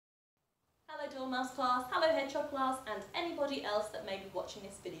Dormouse class, hello Hedgehog class and anybody else that may be watching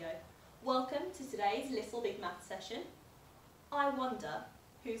this video. Welcome to today's Little Big Math session. I wonder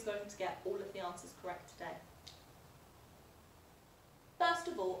who's going to get all of the answers correct today. First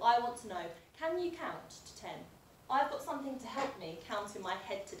of all, I want to know, can you count to 10? I've got something to help me count in my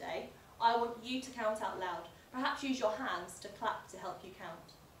head today. I want you to count out loud. Perhaps use your hands to clap to help you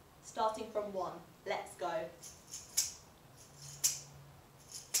count. Starting from 1, let's go.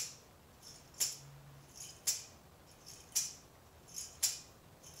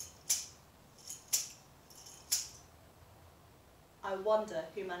 I wonder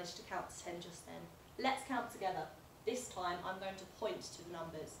who managed to count to 10 just then. Let's count together. This time I'm going to point to the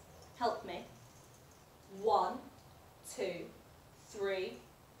numbers. Help me. 1, 2, 3,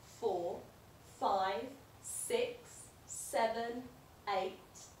 4, 5, 6, 7, 8,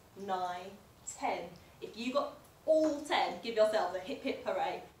 9, 10. If you got all 10, give yourselves a hip hip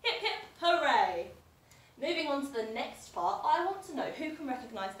hooray. Hip hip hooray! Moving on to the next part, I want to know who can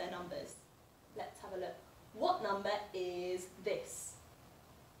recognise their numbers. Let's have a look. What number is this?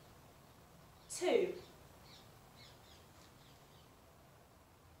 2,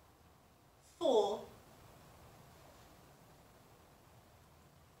 4,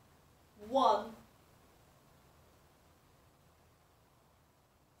 1,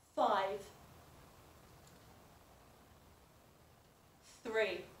 5,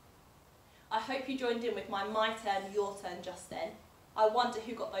 3. I hope you joined in with my turn, your turn just then. I wonder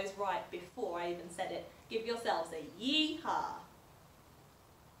who got those right before I even said it. Give yourselves a yee-haw.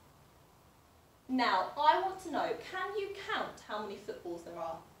 Now, I want to know, can you count how many footballs there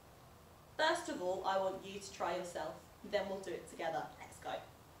are? First of all, I want you to try yourself. Then we'll do it together. Let's go.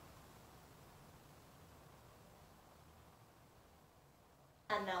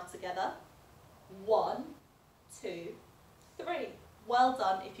 And now together. 1, 2, 3. Well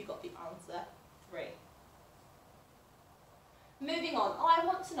done if you got the answer 3. Moving on, I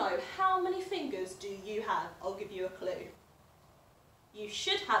want to know, how many fingers do you have? I'll give you a clue. You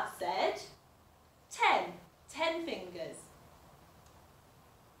should have said 10. 10 fingers.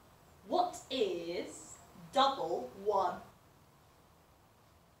 What is double 1?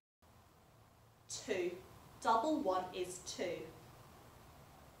 2. Double 1 is 2.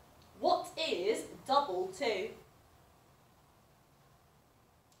 What is double 2?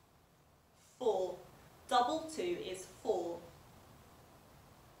 4. Double 2 is 4.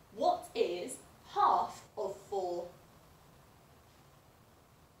 What is half of 4?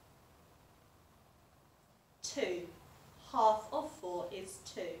 2. Half of 4 is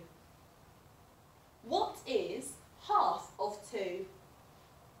 2. What is half of 2?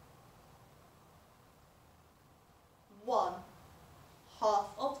 1. Half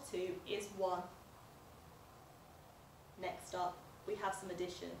of 2 is 1. Next up, we have some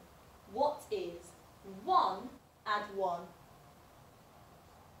addition. What is 1 add 1?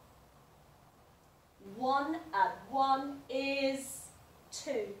 1 add 1 is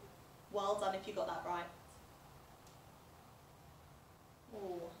 2. Well done if you got that right.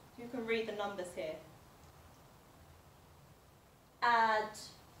 Ooh, you can read the numbers here. Add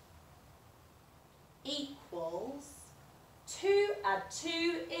equals 2 add 2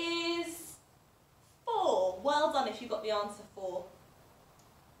 is 4. Well done if you got the answer 4.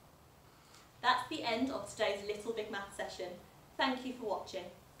 That's the end of today's Little Big Math session. Thank you for watching.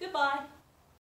 Goodbye.